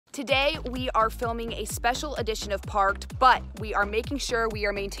Today, we are filming a special edition of Parked, but we are making sure we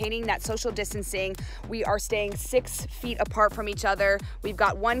are maintaining that social distancing. We are staying 6 feet apart from each other. We've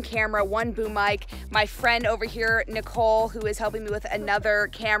got one camera, one boom mic. My friend over here, Nicole, who is helping me with another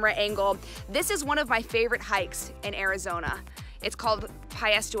camera angle. This is one of my favorite hikes in Arizona. It's called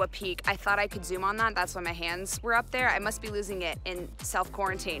Piestewa Peak. I thought I could zoom on that. That's why my hands were up there. I must be losing it in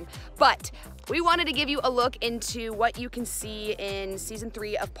self-quarantine. But we wanted to give you a look into what you can see in season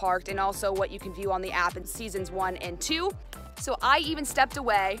 3 of Parked and also what you can view on the app in seasons 1 and 2. So I even stepped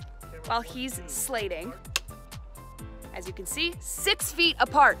away while he's slating. As you can see, 6 feet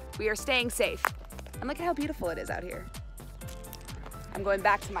apart. We are staying safe. And look at how beautiful it is out here. I'm going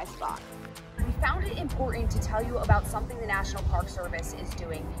back to my spot. We found it important to tell you about something the National Park Service is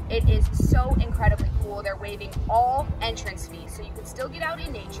doing. It is so incredibly cool. They're waiving all entrance fees, so you can still get out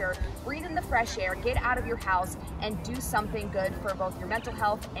in nature, breathe in the fresh air, get out of your house, and do something good for both your mental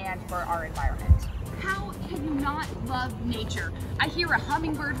health and for our environment. How can you not love nature? I hear a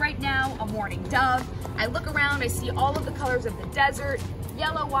hummingbird right now, a mourning dove. I look around, I see all of the colors of the desert,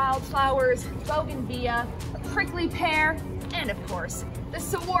 yellow wildflowers, bougainvillea, a prickly pear, and of course, the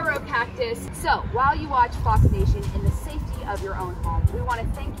saguaro cactus. So while you watch Fox Nation in the safety of your own home, we want to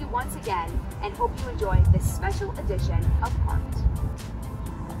thank you once again and hope you enjoy this special edition of Parked.